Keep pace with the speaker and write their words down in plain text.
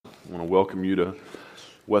I want to welcome you to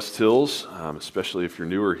West Hills, especially if you're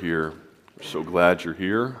newer here. We're so glad you're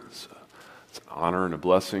here. It's an honor and a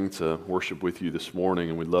blessing to worship with you this morning,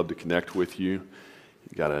 and we'd love to connect with you.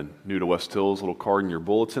 You got a new to West Hills little card in your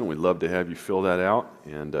bulletin. We'd love to have you fill that out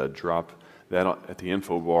and drop that at the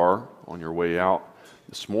info bar on your way out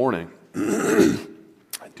this morning.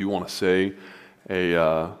 I do want to say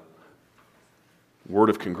a word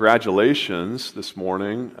of congratulations this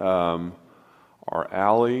morning. Are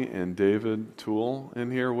Allie and David Toole in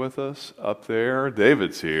here with us up there?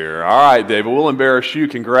 David's here. All right, David, we'll embarrass you.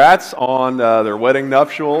 Congrats on their wedding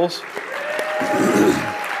nuptials.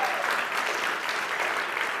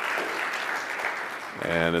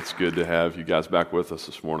 And it's good to have you guys back with us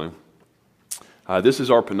this morning. This is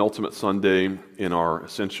our penultimate Sunday in our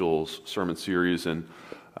Essentials sermon series, and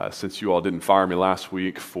since you all didn't fire me last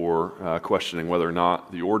week for questioning whether or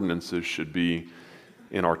not the ordinances should be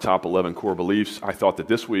in our top 11 core beliefs, I thought that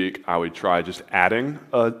this week I would try just adding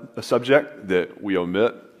a subject that we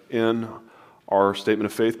omit in our statement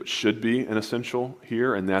of faith but should be an essential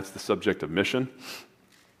here, and that's the subject of mission.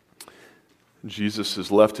 Jesus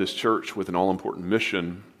has left his church with an all-important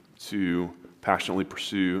mission to passionately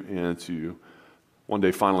pursue and to one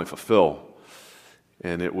day finally fulfill.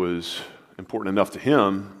 And it was important enough to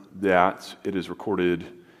him that it is recorded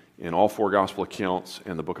in all four gospel accounts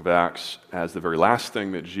and the book of Acts as the very last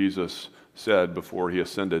thing that Jesus said before he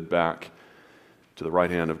ascended back to the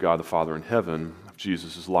right hand of God the Father in heaven. If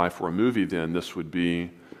Jesus' life were a movie, then this would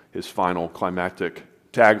be his final climactic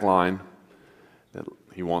tagline that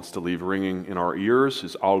he wants to leave ringing in our ears,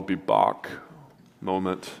 his I'll be back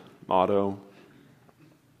moment motto.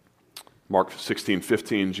 Mark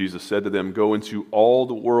 16:15, Jesus said to them, "Go into all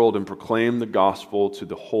the world and proclaim the gospel to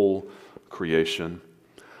the whole creation."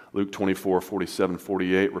 Luke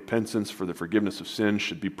 24:47-48, repentance for the forgiveness of sins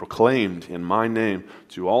should be proclaimed in my name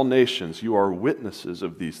to all nations. You are witnesses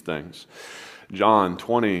of these things. John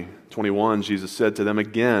 20:21, Jesus said to them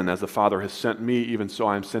again, as the Father has sent me, even so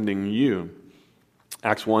I am sending you.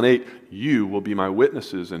 Acts 1:8, you will be my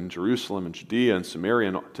witnesses in Jerusalem and Judea and Samaria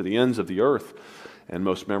and to the ends of the earth. And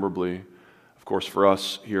most memorably, of course, for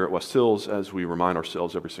us here at West Hills, as we remind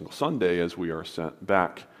ourselves every single Sunday as we are sent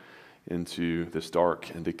back into this dark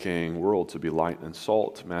and decaying world to be light and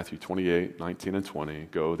salt. Matthew 28:19 and 20,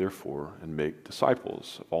 go therefore and make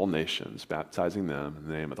disciples of all nations, baptizing them in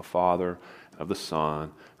the name of the Father, of the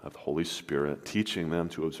Son, of the Holy Spirit, teaching them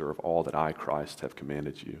to observe all that I, Christ, have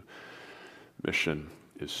commanded you. Mission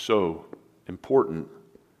is so important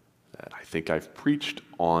that I think I've preached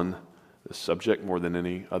on this subject more than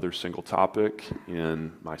any other single topic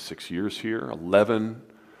in my 6 years here. 11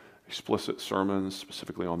 explicit sermons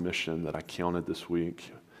specifically on mission that I counted this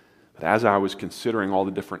week. But as I was considering all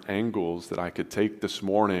the different angles that I could take this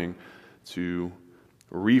morning to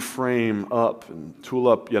reframe up and tool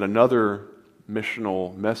up yet another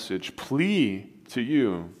missional message, plea to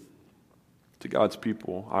you, to God's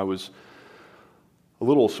people, I was a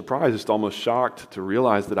little surprised, almost shocked to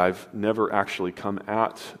realize that I've never actually come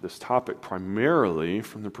at this topic primarily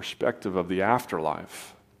from the perspective of the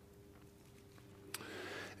afterlife.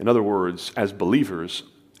 In other words, as believers,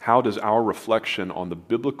 how does our reflection on the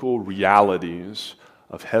biblical realities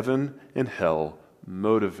of heaven and hell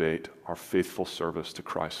motivate our faithful service to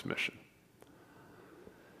Christ's mission?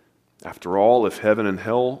 After all, if heaven and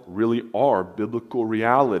hell really are biblical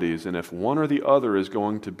realities, and if one or the other is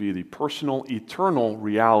going to be the personal, eternal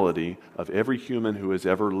reality of every human who has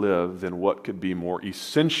ever lived, then what could be more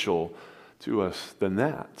essential to us than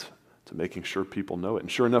that, to making sure people know it? And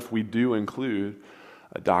sure enough, we do include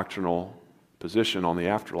a doctrinal position on the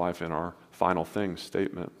afterlife in our final things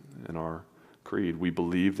statement in our creed. We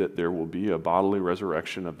believe that there will be a bodily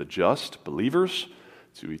resurrection of the just believers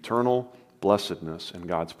to eternal blessedness in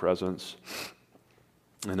God's presence,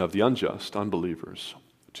 and of the unjust unbelievers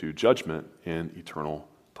to judgment and eternal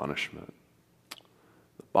punishment.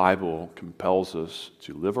 The Bible compels us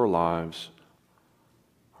to live our lives,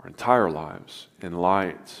 our entire lives, in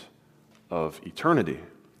light of eternity.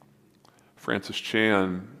 Francis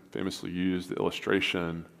Chan famously used the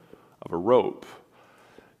illustration of a rope.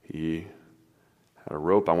 He had a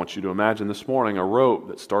rope, I want you to imagine this morning, a rope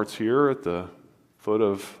that starts here at the foot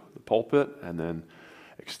of the pulpit and then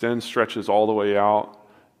extends, stretches all the way out,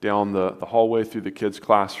 down the hallway through the kids'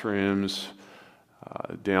 classrooms,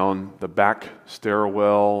 down the back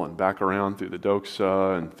stairwell and back around through the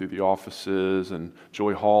doxa and through the offices and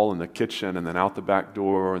Joy Hall and the kitchen and then out the back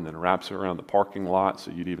door and then wraps around the parking lot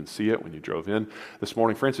so you'd even see it when you drove in. This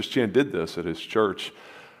morning, Francis Chan did this at his church.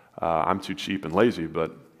 I'm too cheap and lazy,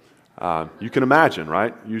 but you can imagine,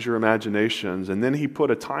 right? Use your imaginations. And then he put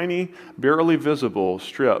a tiny, barely visible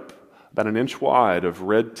strip about an inch wide of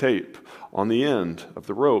red tape on the end of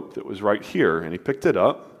the rope that was right here. And he picked it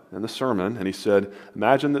up in the sermon and he said,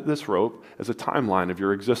 imagine that this rope is a timeline of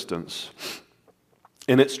your existence.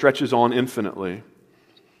 And it stretches on infinitely.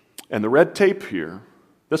 And the red tape here,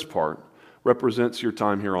 this part, represents your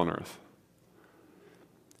time here on earth.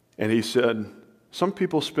 And he said, some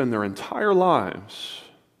people spend their entire lives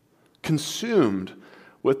consumed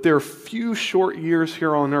with their few short years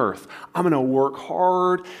here on earth. I'm going to work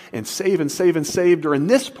hard and save and save and save during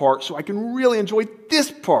this part so I can really enjoy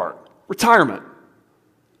this part, retirement.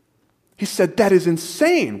 He said, that is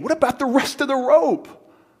insane. What about the rest of the rope?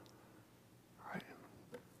 Right.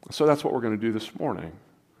 So that's what we're going to do this morning.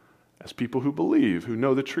 As people who believe, who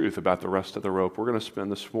know the truth about the rest of the rope, we're going to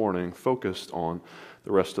spend this morning focused on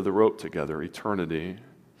the rest of the rope together, eternity.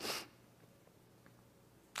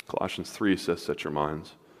 Colossians 3 says, set your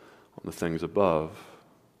minds on the things above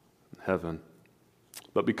in heaven.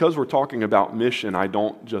 But because we're talking about mission, I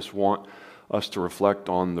don't just want us to reflect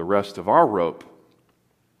on the rest of our rope.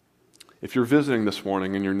 If you're visiting this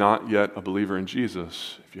morning and you're not yet a believer in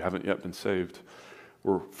Jesus, if you haven't yet been saved,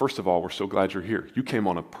 first of all, we're so glad you're here. You came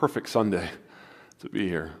on a perfect Sunday to be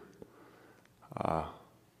here.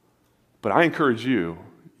 But I encourage you,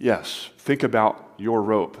 yes, think about your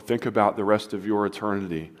rope. Think about the rest of your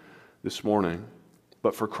eternity this morning.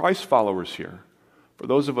 But for Christ followers here, for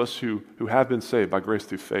those of us who have been saved by grace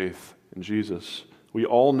through faith in Jesus, we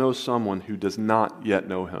all know someone who does not yet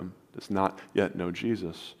know him, does not yet know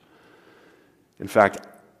Jesus. In fact,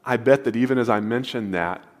 I bet that even as I mention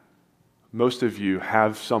that, most of you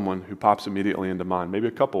have someone who pops immediately into mind. Maybe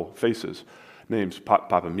a couple faces, names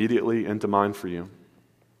pop immediately into mind for you.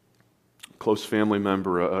 A close family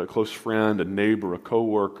member, a close friend, a neighbor, a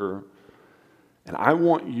coworker. And I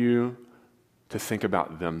want you to think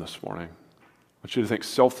about them this morning. I want you to think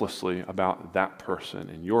selflessly about that person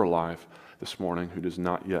in your life this morning who does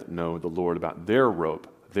not yet know the Lord, about their rope,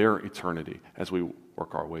 their eternity, as we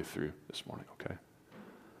work our way through this morning, okay?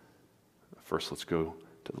 First, let's go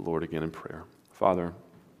to the Lord again in prayer. Father,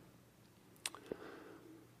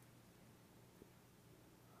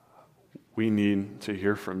 we need to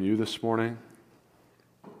hear from you this morning.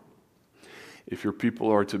 If your people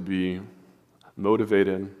are to be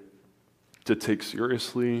motivated to take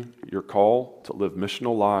seriously your call to live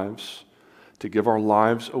missional lives, to give our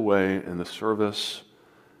lives away in the service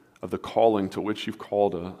of the calling to which you've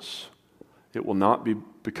called us, it will not be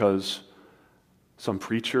because some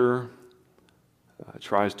preacher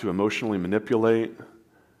tries to emotionally manipulate,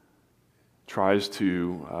 tries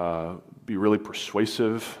to be really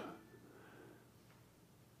persuasive,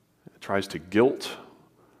 tries to guilt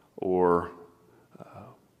or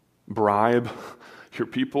bribe your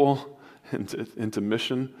people into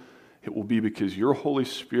mission. It will be because your Holy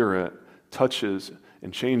Spirit touches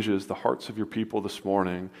and changes the hearts of your people this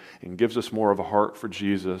morning and gives us more of a heart for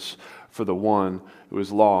Jesus, for the one who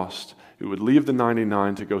is lost, who would leave the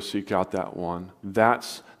 99 to go seek out that one.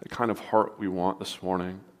 That's the kind of heart we want this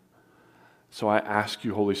morning. So I ask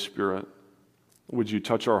you, Holy Spirit, would you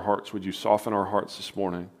touch our hearts? Would you soften our hearts this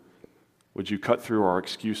morning? Would you cut through our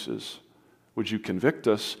excuses? Would you convict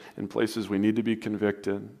us in places we need to be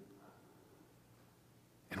convicted?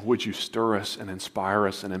 And would you stir us and inspire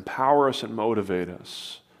us and empower us and motivate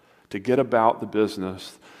us to get about the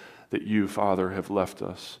business that you, Father, have left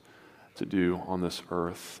us to do on this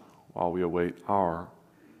earth while we await our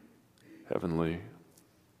heavenly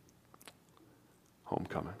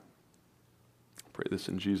homecoming. I pray this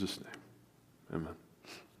in Jesus' name. Amen.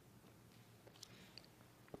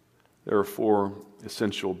 There are 4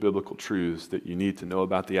 essential biblical truths that you need to know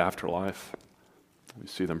about the afterlife. You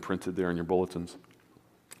see them printed there in your bulletins.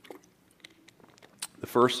 The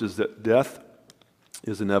first is that death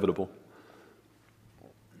is inevitable.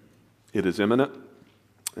 It is imminent,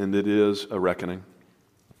 and it is a reckoning.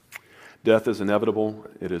 Death is inevitable,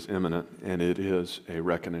 it is imminent, and it is a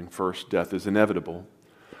reckoning. First, death is inevitable.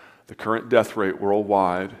 The current death rate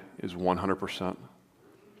worldwide is 100%.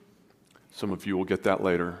 Some of you will get that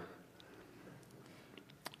later.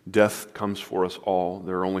 Death comes for us all.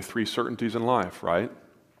 There are only 3 certainties in life, right?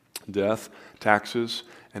 Death, taxes,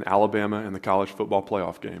 and Alabama in the college football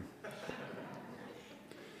playoff game.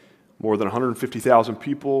 More than 150,000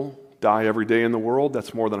 people die every day in the world.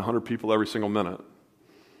 That's more than 100 people every single minute.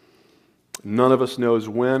 None of us knows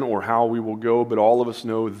when or how we will go, but all of us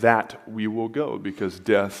know that we will go because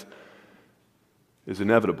death is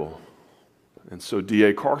inevitable. And so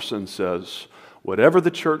D.A. Carson says, whatever the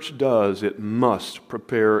church does, it must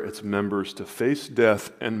prepare its members to face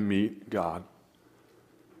death and meet God.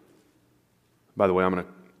 By the way, I'm going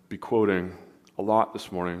to be quoting a lot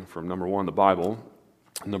this morning from number 1, the Bible,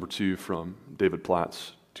 Number 2 from David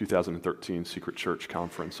Platt's 2013 Secret Church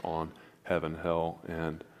Conference on Heaven, Hell,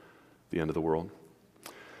 and the End of the World.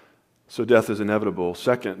 So death is inevitable.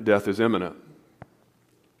 Second, death is imminent.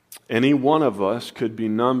 Any one of us could be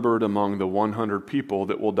numbered among the 100 people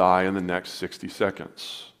that will die in the next 60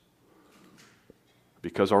 seconds.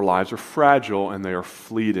 Because our lives are fragile and they are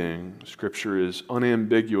fleeting. Scripture is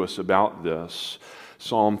unambiguous about this.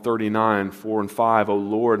 Psalm 39, 4 and 5, O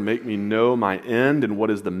Lord, make me know my end and what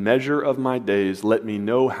is the measure of my days. Let me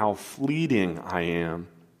know how fleeting I am.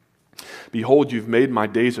 Behold, you've made my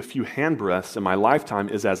days a few handbreadths, and my lifetime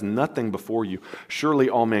is as nothing before you. Surely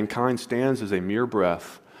all mankind stands as a mere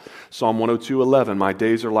breath. Psalm 102:11, my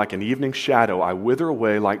days are like an evening shadow. I wither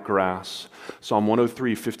away like grass. Psalm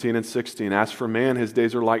 103, 15 and 16, as for man, his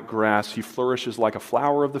days are like grass. He flourishes like a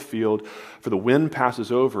flower of the field, for the wind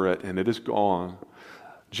passes over it, and it is gone.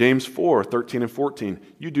 James 4, 13 and 14,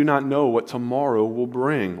 you do not know what tomorrow will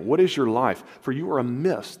bring. What is your life? For you are a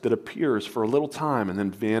mist that appears for a little time and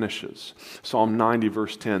then vanishes. Psalm 90,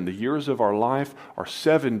 verse 10, the years of our life are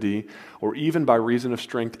 70, or even by reason of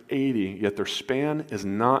strength 80, yet their span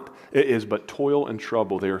is but toil and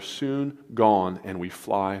trouble. They are soon gone, and we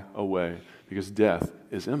fly away, because death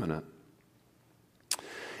is imminent.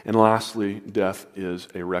 And lastly, death is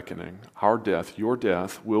a reckoning. Our death, your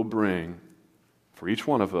death, will bring for each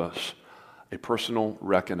one of us a personal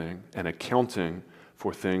reckoning and accounting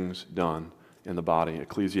for things done in the body.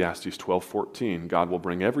 Ecclesiastes 12:14, God will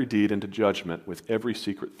bring every deed into judgment with every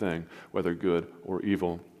secret thing, whether good or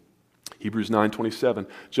evil. Hebrews 9:27,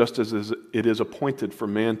 just as it is appointed for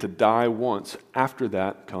man to die once, after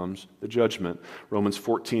that comes the judgment. Romans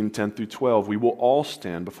 14:10 through 12, we will all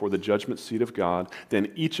stand before the judgment seat of God,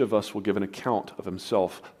 then each of us will give an account of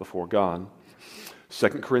himself before God.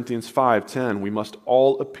 2 Corinthians 5:10, we must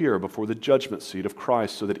all appear before the judgment seat of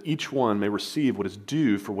Christ so that each one may receive what is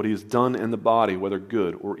due for what he has done in the body, whether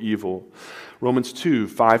good or evil. Romans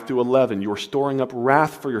 2:5 through 11, you are storing up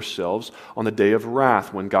wrath for yourselves on the day of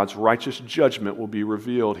wrath when God's righteous judgment will be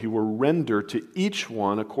revealed. He will render to each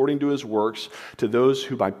one according to his works. To those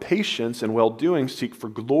who by patience and well-doing seek for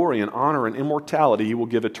glory and honor and immortality, he will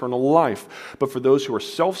give eternal life. But for those who are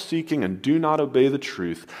self-seeking and do not obey the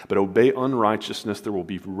truth, but obey unrighteousness, there will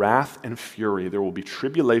be wrath and fury. There will be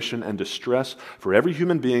tribulation and distress for every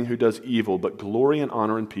human being who does evil, but glory and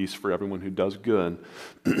honor and peace for everyone who does good.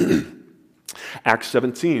 Acts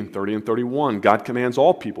 17:30 and 31, God commands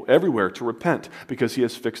all people everywhere to repent because he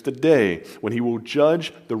has fixed a day when he will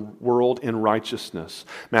judge the world in righteousness.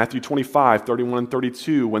 Matthew 25:31 and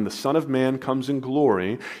 32, when the Son of Man comes in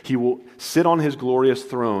glory, he will sit on his glorious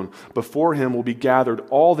throne. Before him will be gathered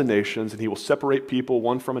all the nations, and he will separate people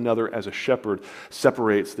one from another as a shepherd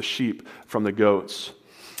separates the sheep from the goats.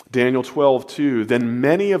 Daniel 12:2, then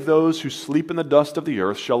many of those who sleep in the dust of the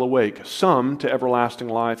earth shall awake, some to everlasting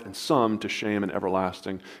life and some to shame and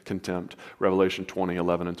everlasting contempt. Revelation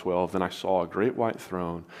 20:11 and 12, then I saw a great white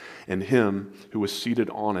throne and him who was seated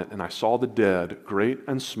on it, and I saw the dead, great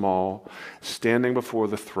and small, standing before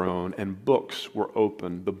the throne, and books were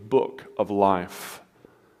opened, the book of life.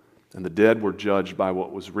 And the dead were judged by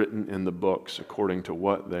what was written in the books according to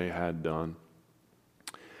what they had done.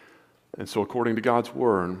 And so according to God's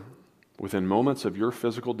word, within moments of your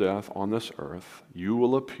physical death on this earth, you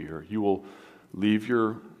will appear. You will leave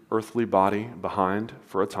your earthly body behind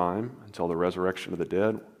for a time until the resurrection of the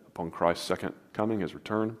dead upon Christ's second coming, his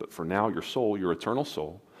return. But for now, your soul, your eternal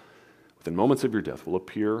soul, within moments of your death, will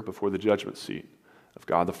appear before the judgment seat of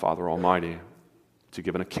God the Father Almighty to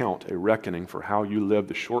give an account, a reckoning for how you lived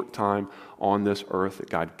the short time on this earth that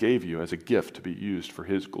God gave you as a gift to be used for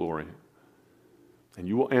his glory. And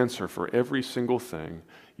you will answer for every single thing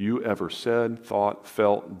you ever said, thought,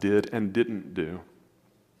 felt, did, and didn't do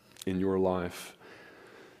in your life.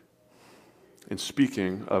 And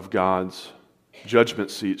speaking of God's judgment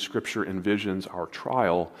seat, Scripture envisions our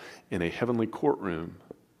trial in a heavenly courtroom.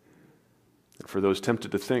 And for those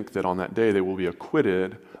tempted to think that on that day they will be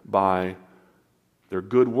acquitted by their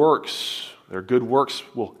good works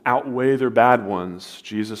will outweigh their bad ones,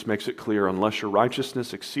 Jesus makes it clear, unless your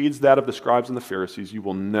righteousness exceeds that of the scribes and the Pharisees, you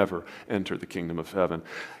will never enter the kingdom of heaven.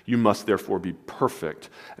 You must therefore be perfect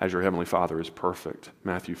as your heavenly Father is perfect.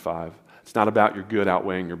 Matthew 5. It's not about your good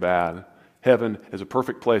outweighing your bad. Heaven is a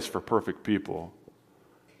perfect place for perfect people.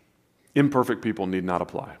 Imperfect people need not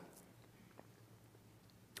apply.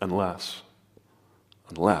 Unless,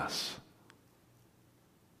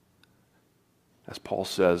 as Paul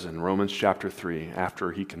says in Romans chapter 3,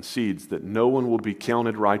 after he concedes that no one will be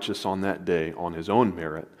counted righteous on that day on his own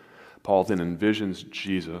merit, Paul then envisions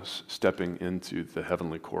Jesus stepping into the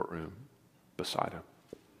heavenly courtroom beside him.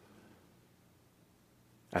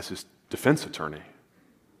 as his defense attorney.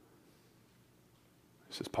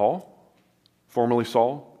 He says, Paul, formerly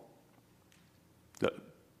Saul, the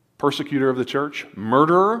persecutor of the church,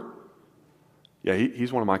 murderer, yeah,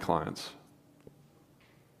 he's one of my clients.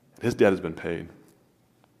 His debt has been paid.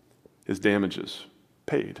 His damages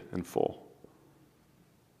paid in full.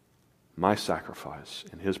 My sacrifice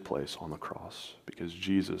in his place on the cross, because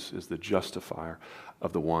Jesus is the justifier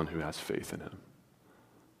of the one who has faith in him.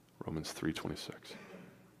 Romans 3:26.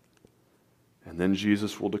 And then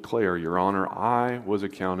Jesus will declare, Your Honor, I was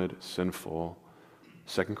accounted sinful,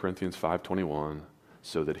 2 Corinthians 5:21,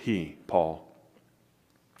 so that he, Paul,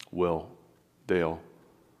 Will, Dale,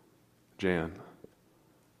 Jan,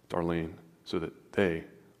 Darlene, so that they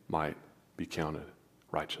might be counted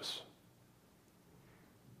righteous.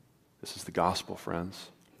 This is the gospel, friends.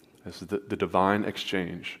 This is the divine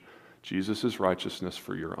exchange. Jesus' righteousness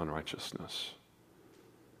for your unrighteousness.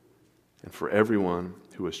 And for everyone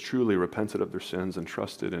who has truly repented of their sins and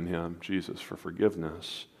trusted in him, Jesus, for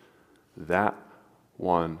forgiveness, that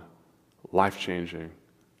one life-changing,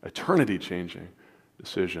 eternity-changing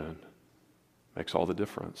decision makes all the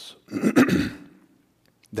difference.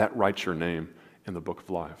 That writes your name in the book of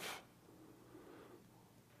life.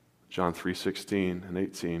 John 3:16 and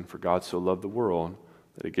 18, for God so loved the world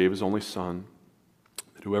that he gave his only Son,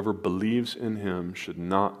 that whoever believes in him should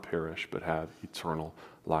not perish but have eternal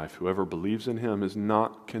life. Whoever believes in him is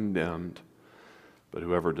not condemned, but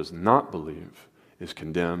whoever does not believe is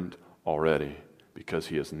condemned already, because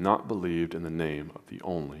he has not believed in the name of the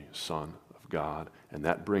only Son of God. And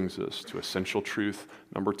that brings us to essential truth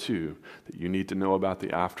number 2 that you need to know about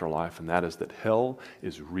the afterlife, and that is that hell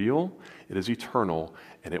is real, it is eternal,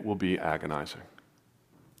 and it will be agonizing.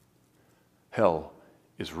 Hell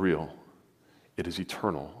is real, it is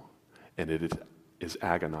eternal, and it is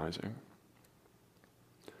agonizing.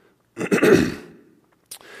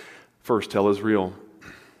 First, hell is real.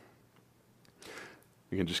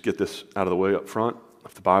 You can just get this out of the way up front.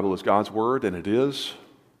 If the Bible is God's word, and it is,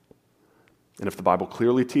 and if the Bible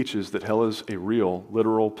clearly teaches that hell is a real,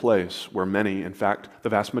 literal place where many, in fact, the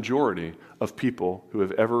vast majority of people who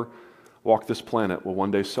have ever walked this planet will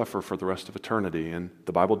one day suffer for the rest of eternity, and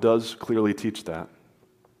the Bible does clearly teach that,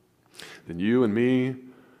 then you and me,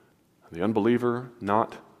 the unbeliever,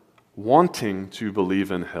 not wanting to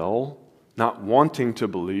believe in hell, not wanting to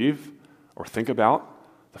believe or think about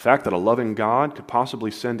the fact that a loving God could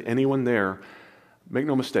possibly send anyone there, make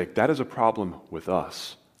no mistake, that is a problem with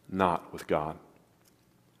us, not with God.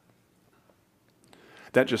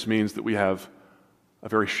 That just means that we have a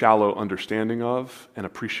very shallow understanding of and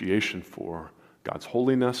appreciation for God's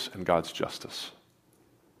holiness and God's justice.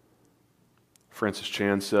 Francis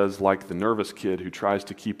Chan says, like the nervous kid who tries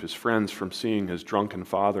to keep his friends from seeing his drunken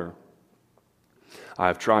father, I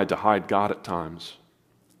have tried to hide God at times.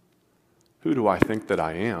 Who do I think that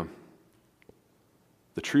I am?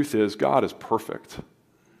 The truth is, God is perfect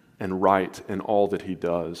and right in all that he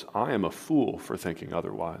does. I am a fool for thinking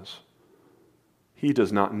otherwise. He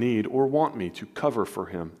does not need or want me to cover for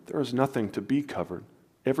him. There is nothing to be covered.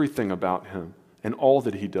 Everything about him and all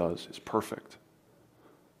that he does is perfect.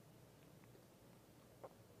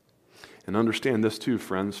 And understand this too,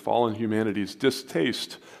 friends. Fallen humanity's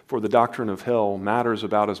distaste for the doctrine of hell matters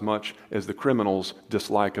about as much as the criminal's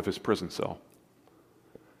dislike of his prison cell.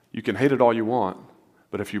 You can hate it all you want,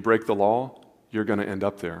 but if you break the law, you're going to end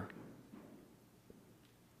up there.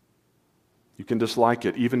 You can dislike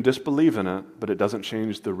it, even disbelieve in it, but it doesn't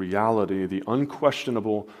change the reality, the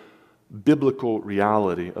unquestionable biblical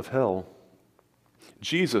reality of hell.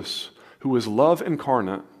 Jesus, who is love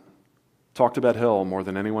incarnate, talked about hell more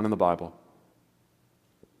than anyone in the Bible.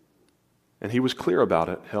 And he was clear about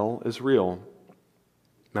it. Hell is real.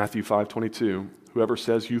 Matthew 5:22, whoever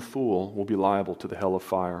says you fool will be liable to the hell of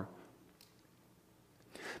fire.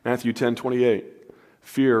 Matthew 10:28,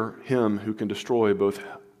 fear him who can destroy both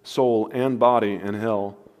soul and body in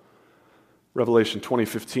hell. Revelation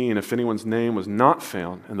 20:15, if anyone's name was not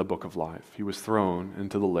found in the book of life, he was thrown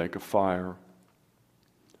into the lake of fire.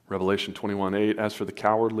 Revelation 21:8, as for the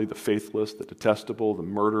cowardly, the faithless, the detestable, the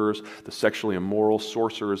murderers, the sexually immoral,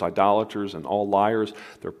 sorcerers, idolaters, and all liars,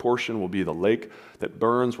 their portion will be the lake that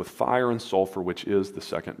burns with fire and sulfur, which is the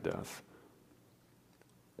second death.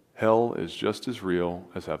 Hell is just as real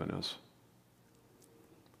as heaven is.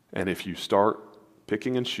 And if you start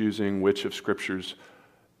picking and choosing which of Scripture's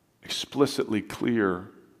explicitly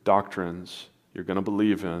clear doctrines you're going to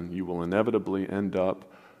believe in, you will inevitably end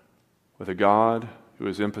up with a God who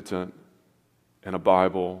is impotent and a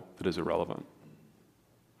Bible that is irrelevant.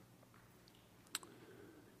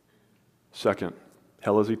 Second,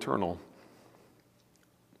 hell is eternal.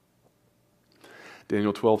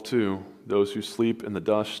 Daniel 12:2, those who sleep in the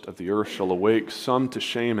dust of the earth shall awake, some to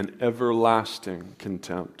shame and everlasting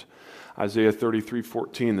contempt. Isaiah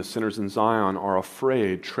 33:14, the sinners in Zion are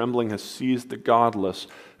afraid, trembling has seized the godless.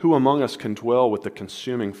 Who among us can dwell with the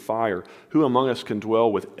consuming fire? Who among us can dwell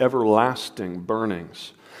with everlasting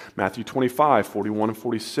burnings? Matthew 25:41 and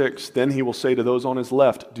 46, then he will say to those on his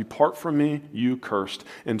left, depart from me, you cursed,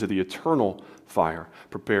 into the eternal fire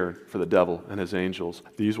prepared for the devil and his angels.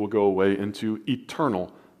 These will go away into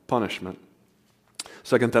eternal punishment.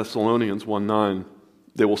 2 Thessalonians 1:9,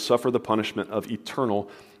 they will suffer the punishment of eternal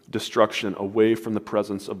destruction away from the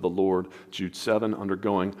presence of the Lord. Jude 7,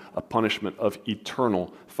 undergoing a punishment of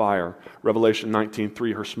eternal fire. Revelation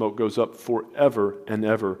 19:3, her smoke goes up forever and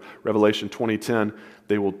ever. Revelation 20:10,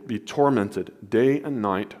 they will be tormented day and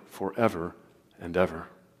night forever and ever.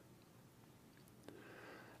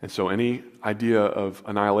 And so any idea of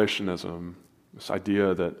annihilationism, this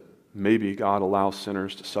idea that maybe God allows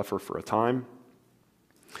sinners to suffer for a time,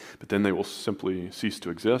 but then they will simply cease to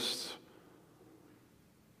exist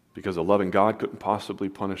because a loving God couldn't possibly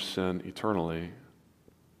punish sin eternally,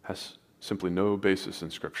 has simply no basis in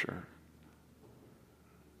Scripture.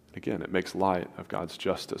 Again, it makes light of God's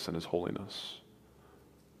justice and His holiness.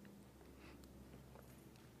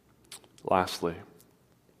 Lastly,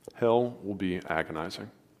 hell will be agonizing.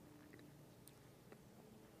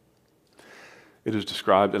 It is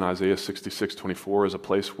described in Isaiah 66:24 as a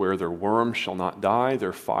place where their worm shall not die,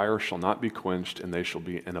 their fire shall not be quenched, and they shall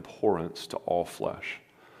be an abhorrence to all flesh.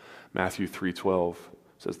 Matthew 3:12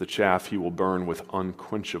 says, the chaff he will burn with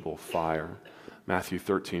unquenchable fire. Matthew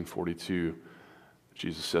 13:42,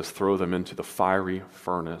 Jesus says, throw them into the fiery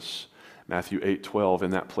furnace. Matthew 8:12, in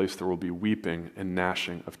that place there will be weeping and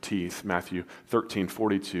gnashing of teeth. Matthew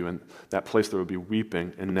 13:42, in that place there will be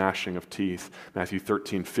weeping and gnashing of teeth. Matthew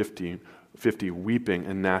 13:50, weeping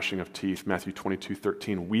and gnashing of teeth. Matthew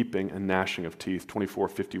 22:13, weeping and gnashing of teeth.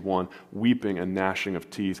 24:51, weeping and gnashing of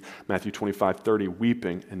teeth. Matthew 25:30,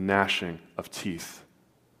 weeping and gnashing of teeth.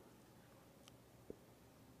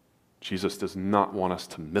 Jesus does not want us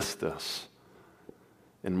to miss this.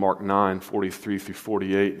 In Mark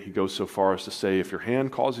 9:43-48, he goes so far as to say, if your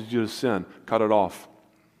hand causes you to sin, cut it off.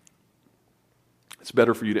 It's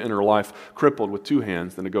better for you to enter life crippled with two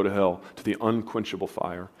hands than to go to hell, to the unquenchable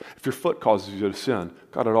fire. If your foot causes you to sin,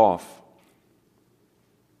 cut it off.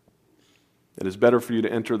 It is better for you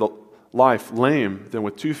to enter the life lame than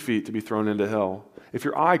with 2 feet to be thrown into hell. If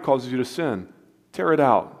your eye causes you to sin, tear it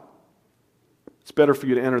out. It's better for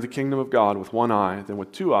you to enter the kingdom of God with 1 eye than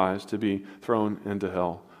with 2 eyes to be thrown into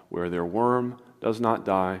hell, where their worm does not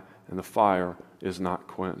die and the fire is not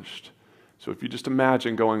quenched. So if you just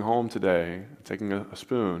imagine going home today, taking a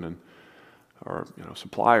spoon or some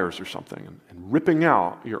pliers or something, and ripping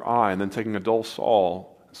out your eye, and then taking a dull saw,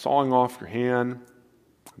 sawing off your hand,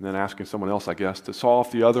 and then asking someone else, I guess, to saw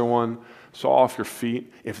off the other one, saw off your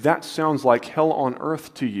feet. If that sounds like hell on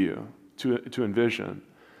earth to you, to envision,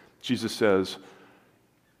 Jesus says,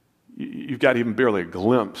 you've got even barely a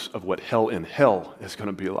glimpse of what hell in hell is going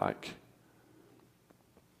to be like.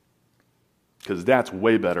 Because that's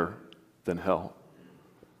way better than hell.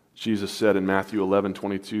 Jesus said in Matthew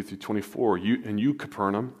 11:22-24, you,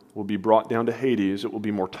 Capernaum, will be brought down to Hades. It will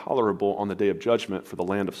be more tolerable on the day of judgment for the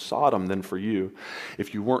land of Sodom than for you.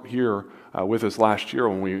 If you weren't here with us last year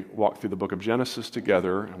when we walked through the book of Genesis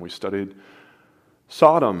together and we studied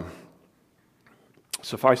Sodom,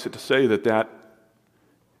 suffice it to say that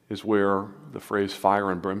is where the phrase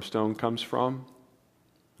fire and brimstone comes from.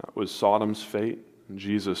 That was Sodom's fate. And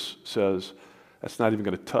Jesus says that's not even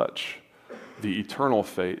going to touch the eternal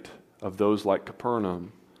fate of those like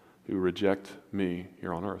Capernaum who reject me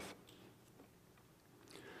here on earth.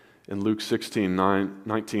 In Luke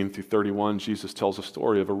 16:19-31, Jesus tells a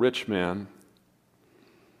story of a rich man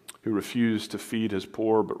who refused to feed his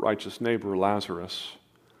poor but righteous neighbor Lazarus.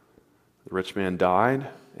 The rich man died,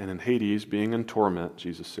 and in Hades, being in torment,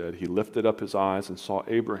 Jesus said, he lifted up his eyes and saw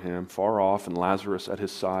Abraham far off and Lazarus at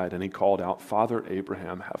his side, and he called out, Father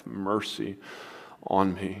Abraham, have mercy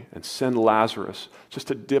on me, and send Lazarus just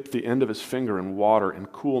to dip the end of his finger in water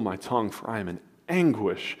and cool my tongue, for I am in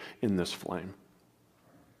anguish in this flame.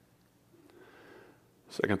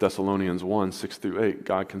 2 Thessalonians 1:6-8,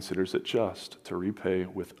 God considers it just to repay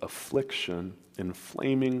with affliction in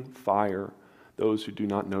flaming fire those who do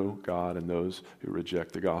not know God and those who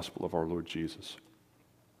reject the gospel of our Lord Jesus.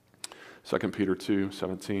 2 Peter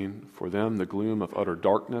 2:17, for them the gloom of utter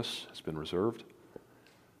darkness has been reserved.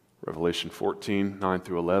 Revelation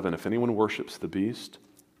 14:9-11, if anyone worships the beast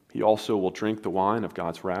He also will drink the wine of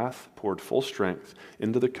God's wrath, poured full strength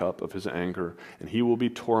into the cup of his anger, and he will be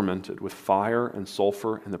tormented with fire and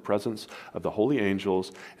sulfur in the presence of the holy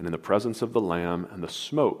angels and in the presence of the Lamb, and the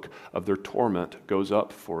smoke of their torment goes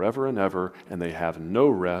up forever and ever, and they have no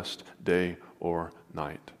rest day or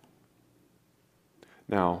night.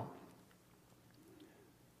 Now,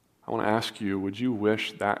 I want to ask you, would you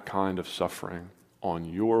wish that kind of suffering on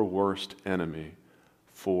your worst enemy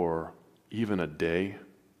for even a day?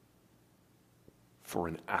 For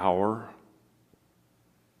an hour,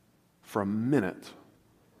 for a minute?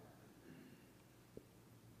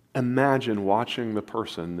 Imagine watching the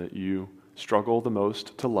person that you struggle the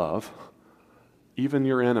most to love, even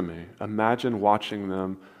your enemy. Imagine watching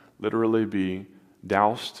them literally be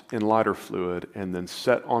doused in lighter fluid and then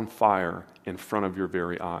set on fire in front of your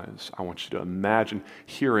very eyes. I want you to imagine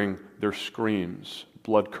hearing their screams,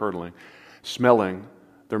 blood curdling, smelling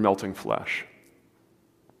their melting flesh.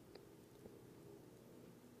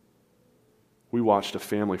 We watched a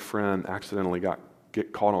family friend accidentally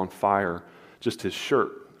get caught on fire, just his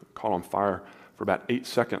shirt caught on fire for about 8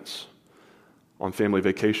 seconds on family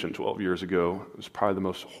vacation 12 years ago. It was probably the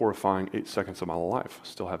most horrifying 8 seconds of my life. I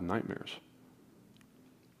still have nightmares.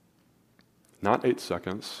 Not 8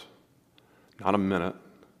 seconds, not a minute,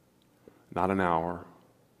 not an hour,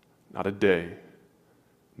 not a day,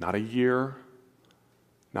 not a year,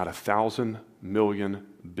 not 1,000 million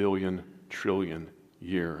billion trillion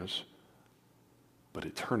years, but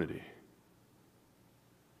eternity.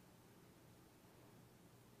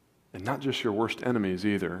 And not just your worst enemies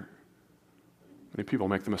either. Many people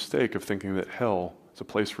make the mistake of thinking that hell is a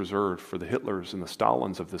place reserved for the Hitlers and the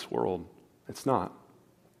Stalins of this world. It's not.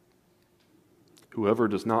 Whoever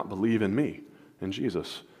does not believe in me, in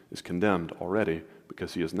Jesus, is condemned already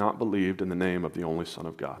because he has not believed in the name of the only Son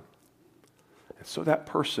of God. And so that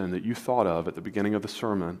person that you thought of at the beginning of the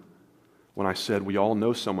sermon, when I said we all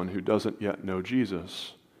know someone who doesn't yet know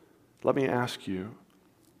Jesus, let me ask you,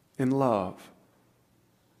 in love,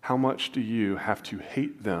 how much do you have to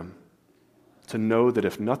hate them to know that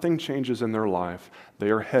if nothing changes in their life, they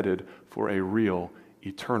are headed for a real,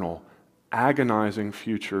 eternal, agonizing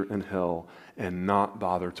future in hell, and not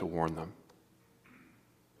bother to warn them?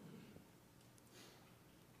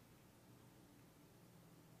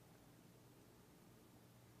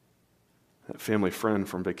 That family friend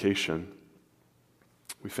from vacation,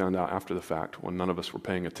 we found out after the fact, when none of us were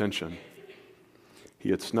paying attention, he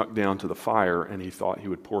had snuck down to the fire and he thought he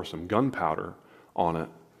would pour some gunpowder on it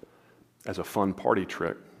as a fun party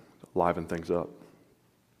trick to liven things up.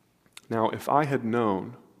 Now, if I had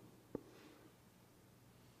known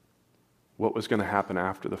what was going to happen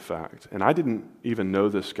after the fact, and I didn't even know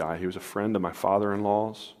this guy, he was a friend of my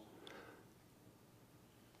father-in-law's,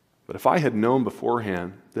 but if I had known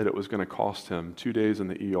beforehand that it was going to cost him 2 days in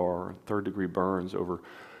the ER, third-degree burns over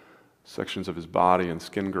sections of his body and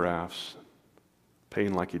skin grafts,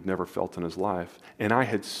 pain like he'd never felt in his life, and I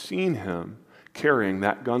had seen him carrying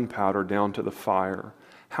that gunpowder down to the fire,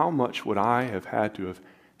 how much would I have had to have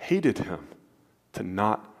hated him to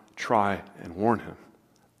not try and warn him?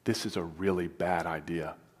 This is a really bad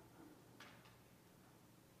idea.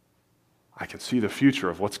 I can see the future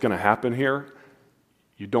of what's going to happen here.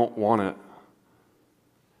 You don't want it.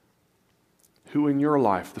 Who in your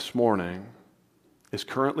life this morning is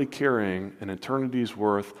currently carrying an eternity's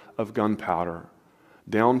worth of gunpowder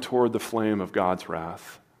down toward the flame of God's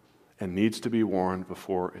wrath and needs to be warned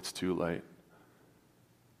before it's too late?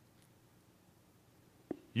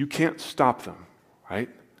 You can't stop them, right?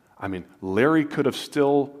 I mean, Larry could have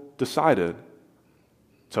still decided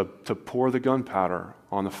to pour the gunpowder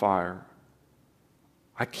on the fire.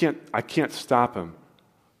 I can't stop him,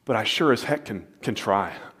 but I sure as heck can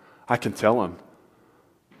try. I can tell him,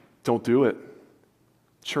 don't do it.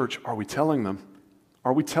 Church, are we telling them?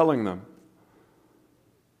 Are we telling them?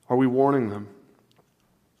 Are we warning them?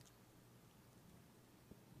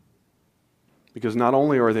 Because not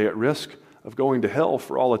only are they at risk of going to hell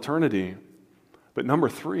for all eternity, but number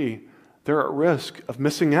 3, they're at risk of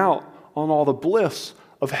missing out on all the bliss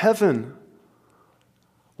of heaven.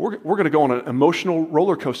 We're going to go on an emotional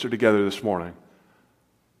roller coaster together this morning.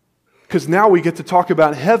 Because now we get to talk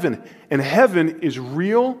about heaven. And heaven is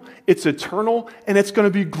real, it's eternal, and it's going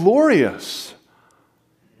to be glorious.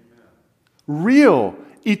 Real,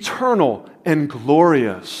 eternal, and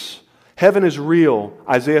glorious. Heaven is real.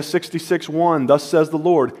 Isaiah 66:1, thus says the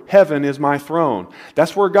Lord, heaven is my throne.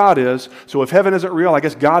 That's where God is. So if heaven isn't real, I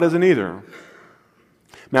guess God isn't either.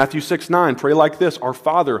 Matthew 6:9, pray like this, our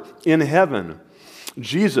Father in heaven,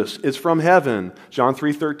 Jesus is from heaven. John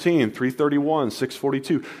 3:13, 3:31,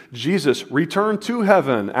 6:42. Jesus returned to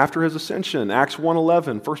heaven after his ascension. Acts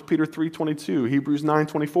 1:11, 1 Peter 3:22, Hebrews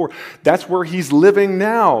 9:24. That's where he's living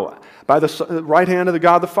now, by the right hand of the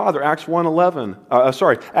God the Father. Acts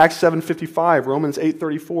 7:55, Romans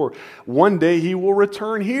 8:34. One day he will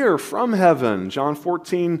return here from heaven. John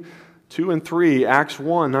 14:2 and 3, Acts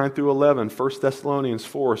 1, 9 through 11, 1 Thessalonians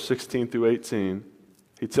 4, 16 through 18.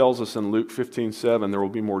 He tells us in Luke 15:7, there will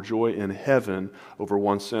be more joy in heaven over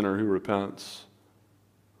one sinner who repents.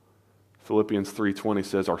 Philippians 3:20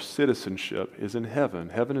 says our citizenship is in heaven.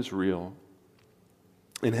 Heaven is real.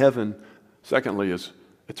 In heaven, secondly, is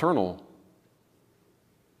eternal.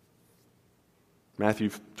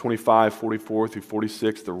 Matthew 25:44 through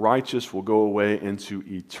 46, the righteous will go away into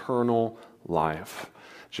eternal life.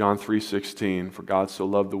 John 3:16, for God so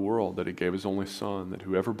loved the world that he gave his only Son, that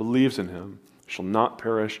whoever believes in him shall not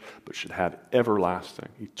perish, but should have everlasting,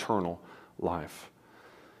 eternal life.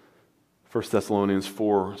 1 Thessalonians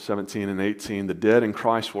 4:17 and 18, the dead in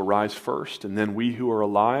Christ will rise first, and then we who are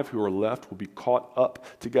alive, who are left, will be caught up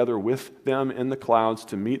together with them in the clouds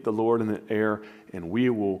to meet the Lord in the air, and we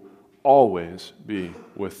will always be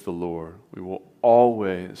with the Lord. We will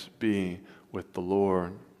always be with the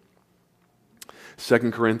Lord.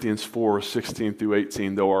 2 Corinthians 4:16 through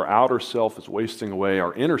 18, though our outer self is wasting away,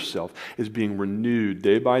 our inner self is being renewed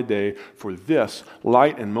day by day, for this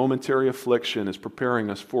light and momentary affliction is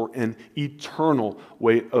preparing us for an eternal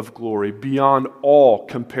weight of glory beyond all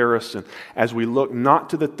comparison, as we look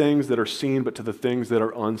not to the things that are seen, but to the things that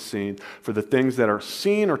are unseen. For the things that are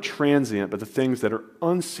seen are transient, but the things that are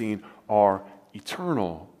unseen are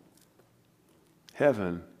eternal.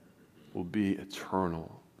 Heaven will be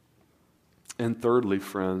eternal. And thirdly,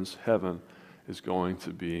 friends, heaven is going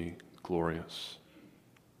to be glorious.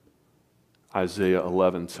 Isaiah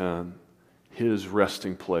 11:10, his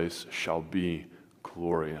resting place shall be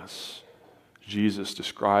glorious. Jesus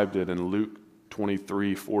described it in Luke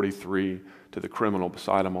 23:43 to the criminal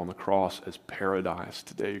beside him on the cross as paradise.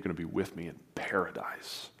 Today you're going to be with me in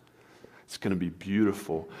paradise. It's going to be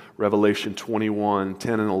beautiful. Revelation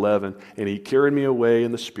 21:10 and 11. And he carried me away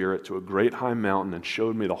in the Spirit to a great high mountain and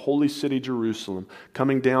showed me the holy city Jerusalem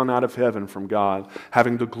coming down out of heaven from God,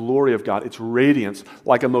 having the glory of God, its radiance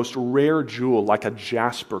like a most rare jewel, like a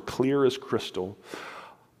jasper, clear as crystal.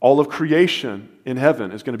 All of creation in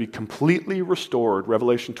heaven is going to be completely restored.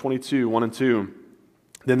 Revelation 22:1 and 2.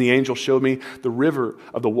 Then the angel showed me the river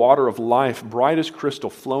of the water of life, bright as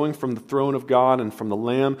crystal, flowing from the throne of God and from the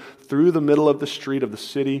Lamb through the middle of the street of the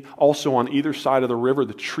city. Also on either side of the river,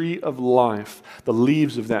 the tree of life. The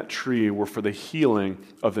leaves of that tree were for the healing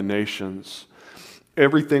of the nations.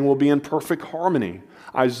 Everything will be in perfect harmony.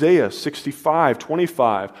 Isaiah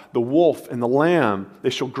 65:25, the wolf and the lamb,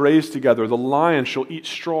 they shall graze together. The lion shall eat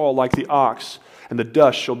straw like the ox, and the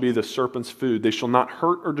dust shall be the serpent's food. They shall not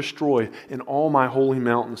hurt or destroy in all my holy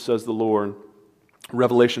mountain, says the Lord.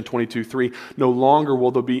 Revelation 22:3, no longer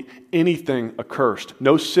will there be anything accursed.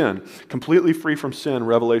 No sin, completely free from sin.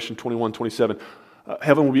 Revelation 21:27,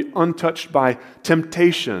 heaven will be untouched by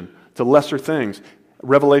temptation to lesser things.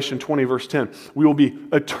 Revelation 20 verse 10, we will be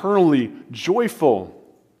eternally joyful.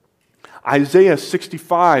 Isaiah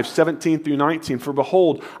 65:17 through 19, for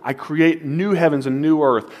behold, I create new heavens and new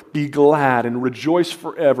earth. Be glad and rejoice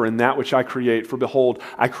forever in that which I create. For behold,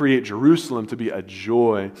 I create Jerusalem to be a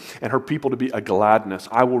joy and her people to be a gladness.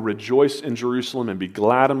 I will rejoice in Jerusalem and be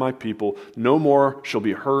glad in my people. No more shall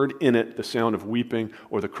be heard in it the sound of weeping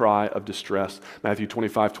or the cry of distress. Matthew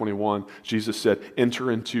 25:21, Jesus said,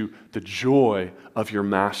 enter into the joy of your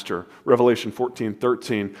master. Revelation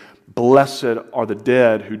 14:13, blessed are the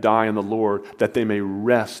dead who die in the Lord, that they may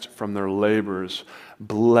rest from their labors.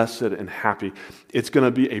 Blessed and happy. It's going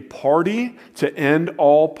to be a party to end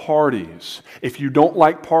all parties. If you don't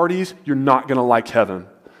like parties, you're not going to like heaven.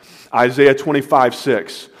 Isaiah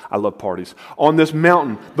 25:6. I love parties. On this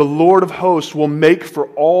mountain, the Lord of hosts will make for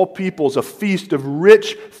all peoples a feast of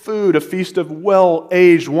rich food, a feast of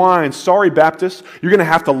well-aged wine. Sorry, Baptists, you're going to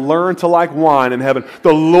have to learn to like wine in heaven.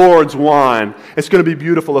 The Lord's wine. It's going to be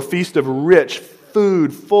beautiful. A feast of rich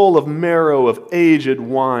food full of marrow of aged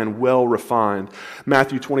wine, well refined.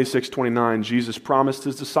 Matthew 26:29, Jesus promised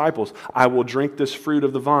his disciples, I will drink this fruit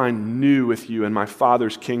of the vine new with you in my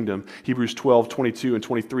Father's kingdom. Hebrews 12:22 and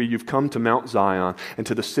 23, you've come to Mount Zion and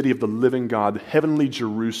to the city of the living God, the heavenly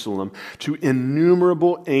Jerusalem, to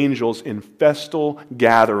innumerable angels in festal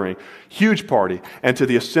gathering, huge party, and to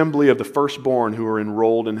the assembly of the firstborn who are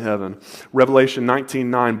enrolled in heaven. Revelation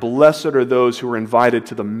 19:9, blessed are those who are invited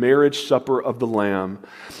to the marriage supper of the Lamb. Lamb.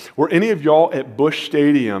 Were any of y'all at Busch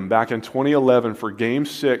Stadium back in 2011 for Game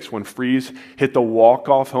 6 when Freese hit the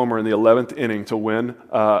walk-off homer in the 11th inning to win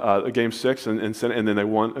Game 6 and then they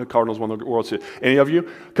won, the Cardinals won the World Series? Any of you?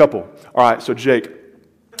 Couple. All right, so Jake,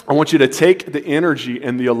 I want you to take the energy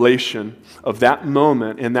and the elation of that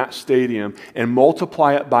moment in that stadium and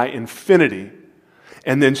multiply it by infinity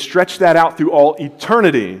and then stretch that out through all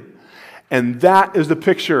eternity. And that is the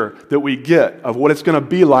picture that we get of what it's going to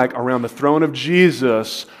be like around the throne of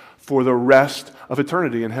Jesus for the rest of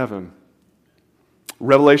eternity in heaven.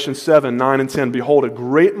 Revelation 7, 9, and 10, behold, a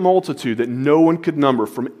great multitude that no one could number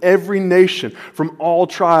from every nation, from all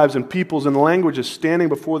tribes and peoples and languages, standing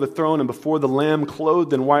before the throne and before the Lamb,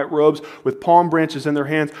 clothed in white robes, with palm branches in their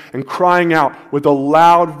hands, and crying out with a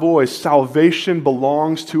loud voice, salvation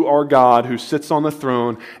belongs to our God who sits on the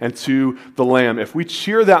throne and to the Lamb. If we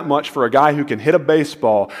cheer that much for a guy who can hit a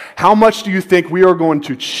baseball, how much do you think we are going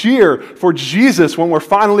to cheer for Jesus when we're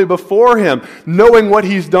finally before Him, knowing what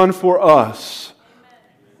He's done for us?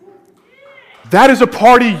 That is a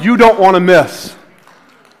party you don't want to miss.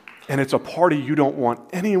 And it's a party you don't want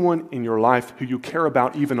anyone in your life who you care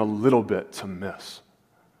about even a little bit to miss.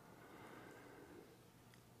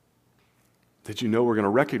 Did you know we're going to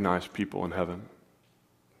recognize people in heaven?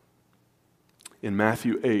 In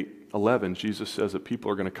Matthew 8:11, Jesus says that people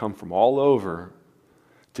are going to come from all over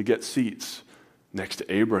to get seats next to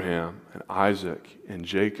Abraham and Isaac and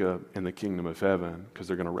Jacob in the kingdom of heaven because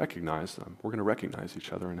they're going to recognize them. We're going to recognize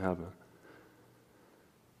each other in heaven.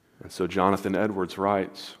 And so Jonathan Edwards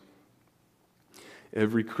writes,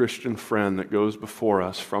 every Christian friend that goes before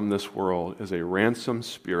us from this world is a ransomed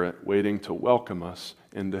spirit waiting to welcome us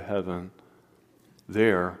into heaven.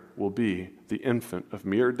 There will be the infant of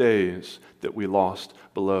mere days that we lost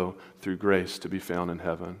below through grace to be found in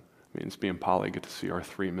heaven. It means me and Polly get to see our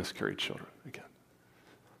 3 miscarried children again.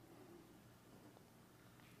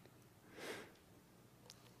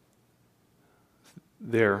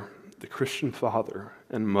 There, the Christian father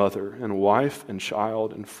and mother and wife and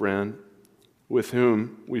child and friend with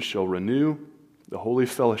whom we shall renew the holy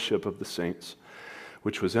fellowship of the saints,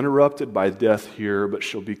 which was interrupted by death here, but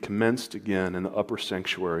shall be commenced again in the upper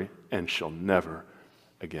sanctuary and shall never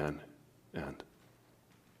again end.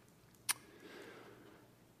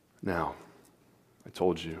 Now, I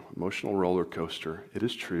told you, emotional roller coaster, it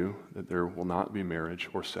is true that there will not be marriage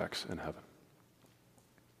or sex in heaven.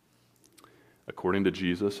 According to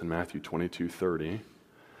Jesus in Matthew 22:30,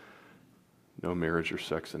 no marriage or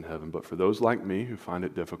sex in heaven. But for those like me who find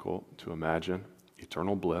it difficult to imagine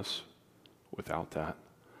eternal bliss without that,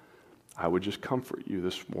 I would just comfort you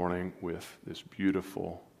this morning with this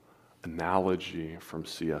beautiful analogy from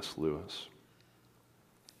C.S. Lewis.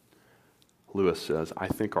 Lewis says, I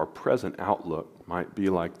think our present outlook might be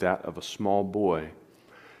like that of a small boy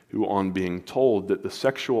who, on being told that the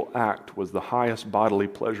sexual act was the highest bodily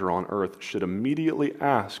pleasure on earth, should immediately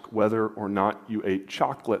ask whether or not you ate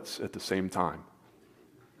chocolates at the same time.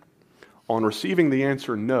 On receiving the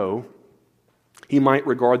answer no, he might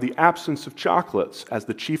regard the absence of chocolates as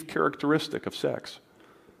the chief characteristic of sex.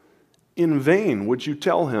 In vain would you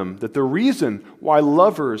tell him that the reason why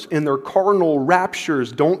lovers in their carnal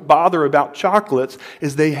raptures don't bother about chocolates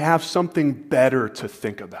is they have something better to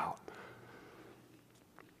think about.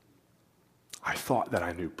 I thought that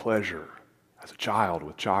I knew pleasure as a child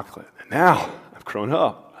with chocolate, and now I've grown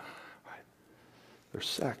up. There's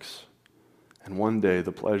sex. And one day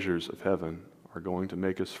the pleasures of heaven are going to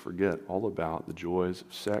make us forget all about the joys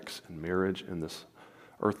of sex and marriage in this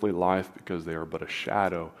earthly life because they are but a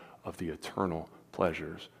shadow of the eternal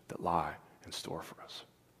pleasures that lie in store for us.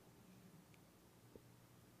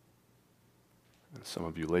 And some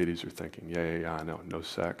of you ladies are thinking, yeah, I know, no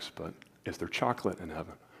sex, but is there chocolate in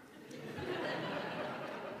heaven?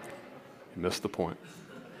 You missed the point.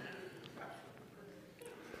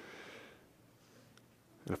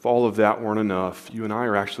 And if all of that weren't enough, you and I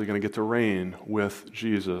are actually going to get to reign with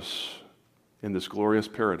Jesus in this glorious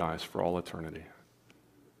paradise for all eternity.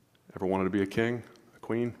 Ever wanted to be a king, a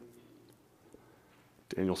queen?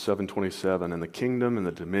 Daniel 7:27, and the kingdom and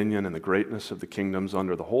the dominion and the greatness of the kingdoms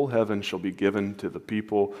under the whole heaven shall be given to the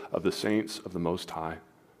people of the saints of the Most High.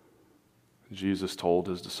 Jesus told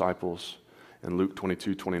his disciples in Luke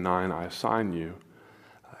 22:29, I assign you,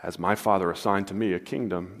 as my Father assigned to me, a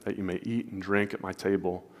kingdom that you may eat and drink at my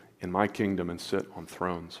table in my kingdom and sit on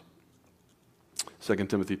thrones. 2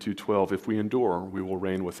 Timothy 2:12, if we endure, we will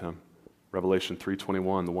reign with him. Revelation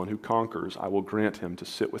 3:21, the one who conquers, I will grant him to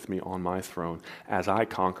sit with me on my throne, as I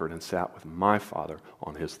conquered and sat with my Father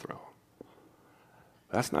on his throne.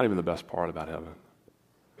 That's not even the best part about heaven.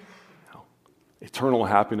 No. eternal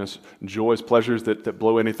happiness, joys, pleasures that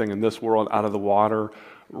blow anything in this world out of the water,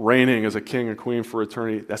 reigning as a king and queen for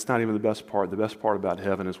eternity. That's not even the best part. The best part about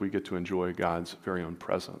heaven is we get to enjoy God's very own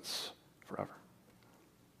presence forever.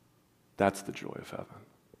 That's the joy of heaven.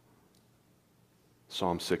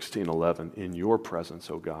 Psalm 16:11, in your presence,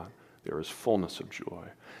 O God, there is fullness of joy.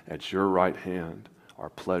 At your right hand are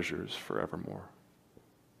pleasures forevermore.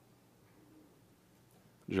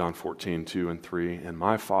 John 14:2 and 3, in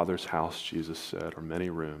my Father's house, Jesus said, are many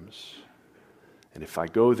rooms. And if I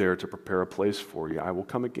go there to prepare a place for you, I will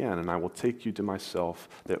come again and I will take you to myself,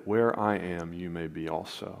 that where I am, you may be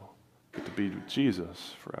also. Get to be with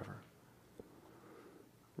Jesus forever.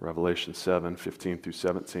 Revelation 7:15 through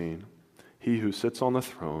 17. He who sits on the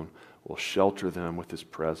throne will shelter them with his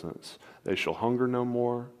presence. They shall hunger no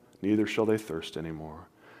more, neither shall they thirst any more.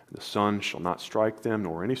 The sun shall not strike them,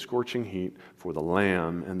 nor any scorching heat, for the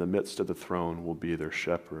Lamb in the midst of the throne will be their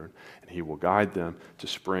shepherd, and he will guide them to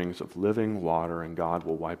springs of living water, and God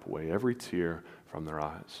will wipe away every tear from their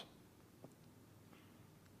eyes.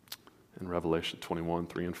 In Revelation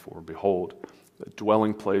 21:3 and 4, behold, the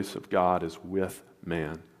dwelling place of God is with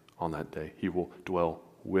man on that day. He will dwell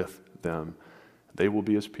with them. They will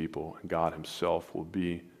be his people, and God himself will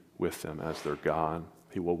be with them as their God.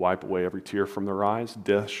 He will wipe away every tear from their eyes.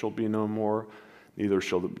 Death shall be no more. Neither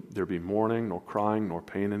shall there be mourning, nor crying, nor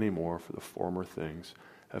pain anymore, for the former things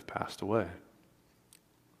have passed away.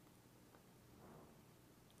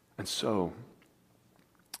 And so,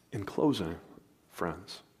 in closing,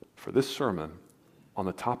 friends, for this sermon on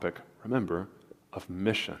the topic, remember, of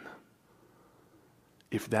mission,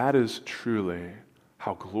 if that is truly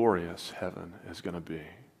how glorious heaven is going to be,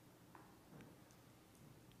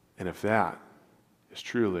 and if that is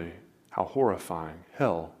truly how horrifying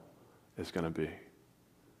hell is going to be,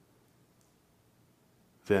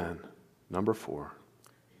 then, number 4,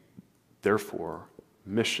 therefore,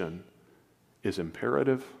 mission is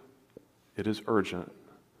imperative, it is urgent,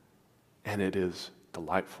 and it is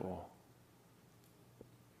delightful.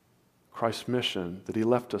 Christ's mission that he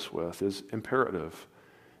left us with is imperative,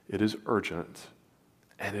 it is urgent,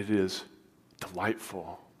 and it is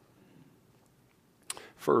delightful.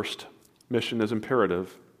 First, mission is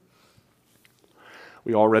imperative.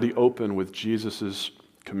 We already open with Jesus'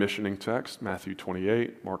 commissioning text, Matthew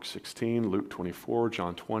 28, Mark 16, Luke 24,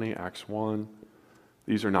 John 20, Acts 1.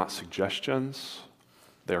 These are not suggestions,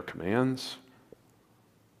 they are commands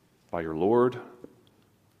by your Lord.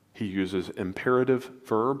 He uses imperative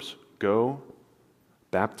verbs, go,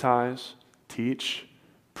 baptize, teach,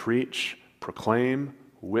 preach, proclaim,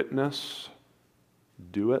 witness,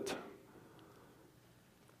 do it.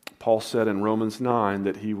 Paul said in Romans 9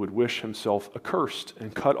 that he would wish himself accursed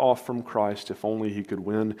and cut off from Christ if only he could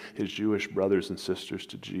win his Jewish brothers and sisters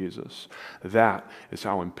to Jesus. That is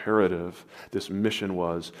how imperative this mission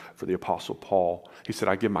was for the Apostle Paul. He said,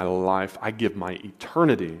 I give my life, I give my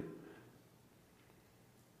eternity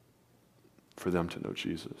for them to know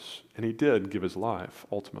Jesus. And he did give his life,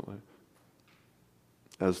 ultimately,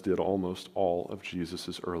 as did almost all of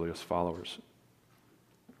Jesus' earliest followers.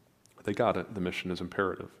 They got it. The mission is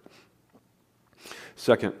imperative.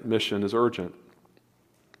 Second, mission is urgent.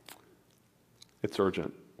 It's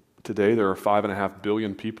urgent. Today, there are 5.5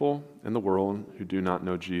 billion people in the world who do not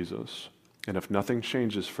know Jesus. And if nothing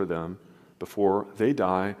changes for them before they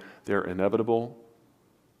die, their inevitable,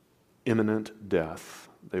 imminent death,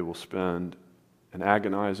 they will spend an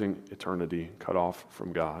agonizing eternity cut off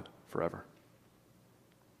from God forever.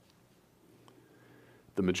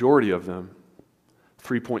 The majority of them,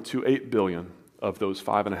 3.28 billion of those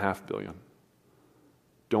 5.5 billion,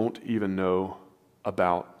 don't even know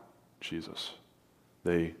about Jesus.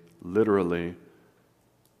 They literally,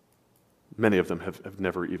 many of them have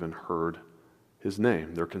never even heard his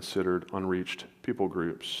name. They're considered unreached people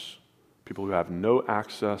groups, people who have no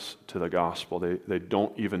access to the gospel. They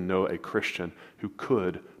don't even know a Christian who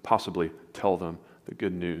could possibly tell them the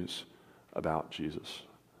good news about Jesus.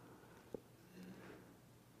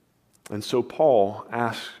 And so Paul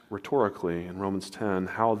asks rhetorically in Romans 10,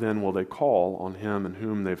 how then will they call on him in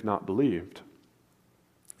whom they've not believed?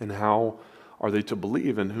 And how are they to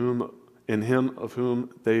believe in him of whom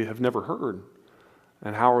they have never heard?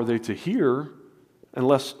 And how are they to hear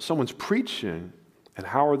unless someone's preaching? And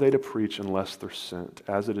how are they to preach unless they're sent?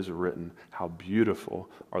 As it is written, how beautiful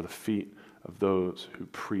are the feet of those who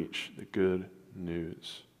preach the good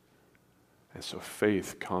news. And so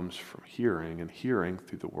faith comes from hearing, and hearing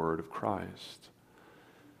through the word of Christ.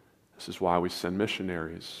 This is why we send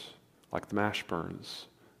missionaries like the Mashburns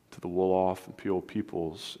to the Wolof and Puyallup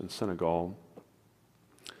peoples in Senegal.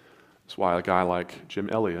 That's why a guy like Jim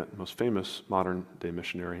Elliot, the most famous modern-day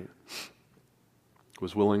missionary,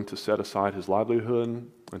 was willing to set aside his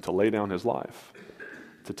livelihood and to lay down his life,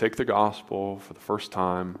 to take the gospel for the first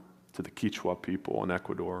time to the Quechua people in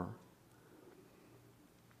Ecuador.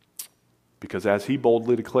 Because as he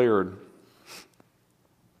boldly declared,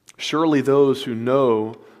 surely those who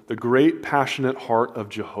know the great passionate heart of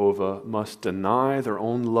Jehovah must deny their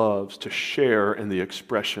own loves to share in the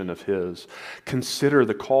expression of his. Consider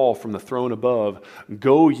the call from the throne above,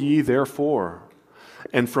 go ye therefore,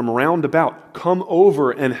 and from round about, come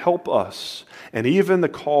over and help us. And even the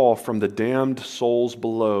call from the damned souls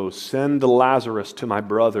below, send Lazarus to my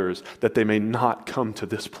brothers, that they may not come to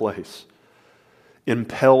this place.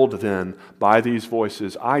 Impelled then by these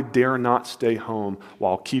voices, I dare not stay home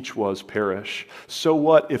while Quechuas perish. So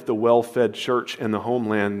what if the well-fed church in the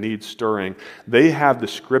homeland needs stirring? They have the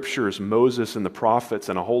scriptures, Moses and the prophets,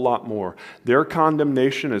 and a whole lot more. Their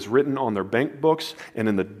condemnation is written on their bank books and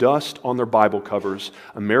in the dust on their Bible covers.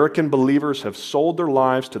 American believers have sold their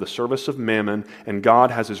lives to the service of mammon, and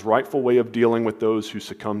God has his rightful way of dealing with those who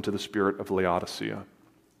succumb to the spirit of Laodicea.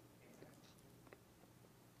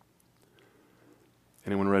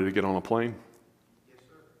 Anyone ready to get on a plane? Yes,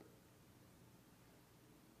 sir.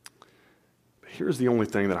 Here's the only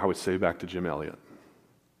thing that I would say back to Jim Elliot.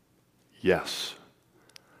 Yes,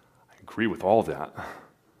 I agree with all that.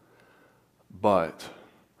 But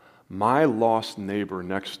my lost neighbor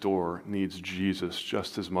next door needs Jesus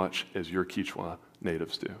just as much as your Quechua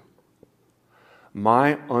natives do.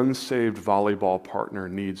 My unsaved volleyball partner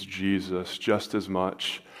needs Jesus just as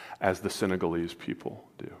much as the Senegalese people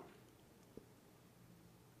do.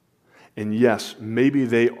 And yes, maybe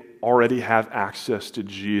they already have access to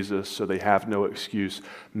Jesus, so they have no excuse.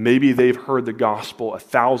 Maybe they've heard the gospel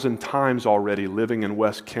 1,000 times already living in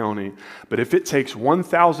West County. But if it takes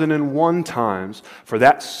 1,001 times for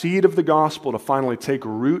that seed of the gospel to finally take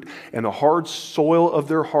root in the hard soil of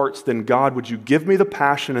their hearts, then God, would you give me the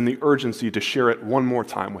passion and the urgency to share it one more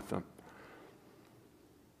time with them?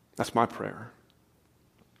 That's my prayer.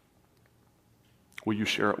 Will you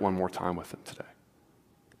share it one more time with them today?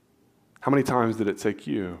 How many times did it take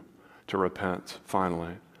you to repent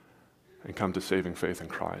finally and come to saving faith in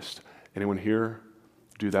Christ? Anyone here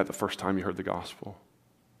do that the first time you heard the gospel?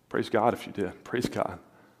 Praise God if you did. Praise God.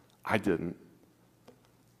 I didn't.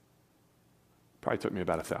 Probably took me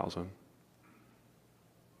about 1,000.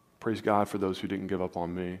 Praise God for those who didn't give up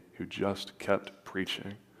on me, who just kept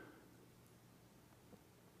preaching.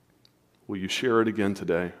 Will you share it again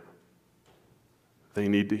today? They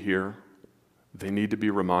need to hear. They need to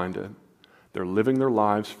be reminded. They're living their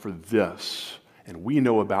lives for this, and we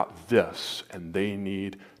know about this, and they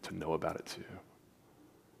need to know about it too.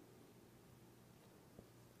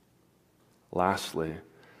 Lastly,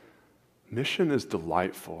 mission is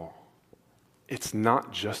delightful. It's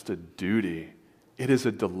not just a duty, it is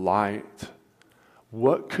a delight.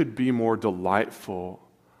 What could be more delightful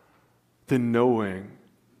than knowing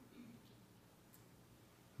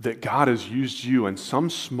that God has used you in some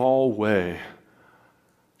small way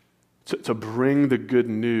to bring the good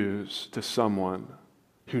news to someone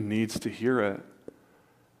who needs to hear it?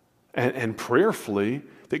 And prayerfully,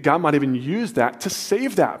 that God might even use that to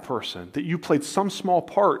save that person, that you played some small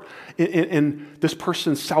part in this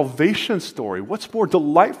person's salvation story. What's more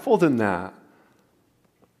delightful than that?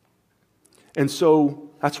 And so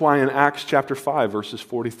that's why in Acts chapter 5, verses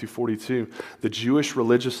 40 through 42, the Jewish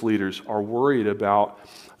religious leaders are worried about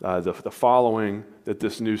the following that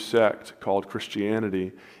this new sect called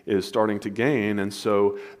Christianity is starting to gain. And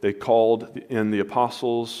so they called in the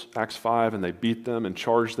apostles, Acts 5, and they beat them and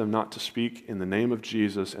charged them not to speak in the name of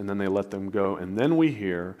Jesus, and then they let them go. And then we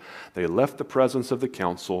hear they left the presence of the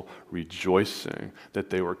council rejoicing that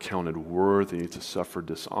they were counted worthy to suffer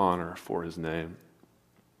dishonor for his name.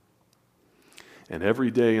 And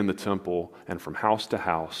every day in the temple and from house to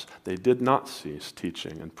house, they did not cease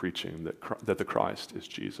teaching and preaching that the Christ is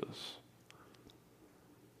Jesus.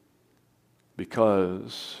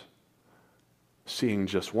 Because seeing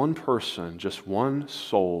just one person, just one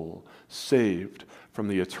soul saved from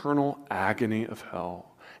the eternal agony of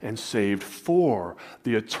hell and saved for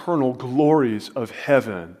the eternal glories of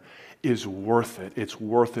heaven is worth it. It's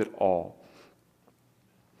worth it all.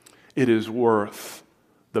 It is worth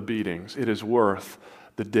the beatings. It is worth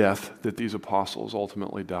the death that these apostles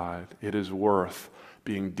ultimately died. It is worth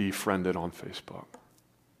being defriended on Facebook.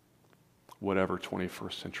 Whatever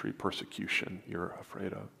 21st century persecution you're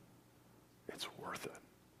afraid of, it's worth it.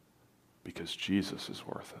 Because Jesus is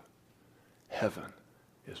worth it. Heaven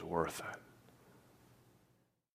is worth it.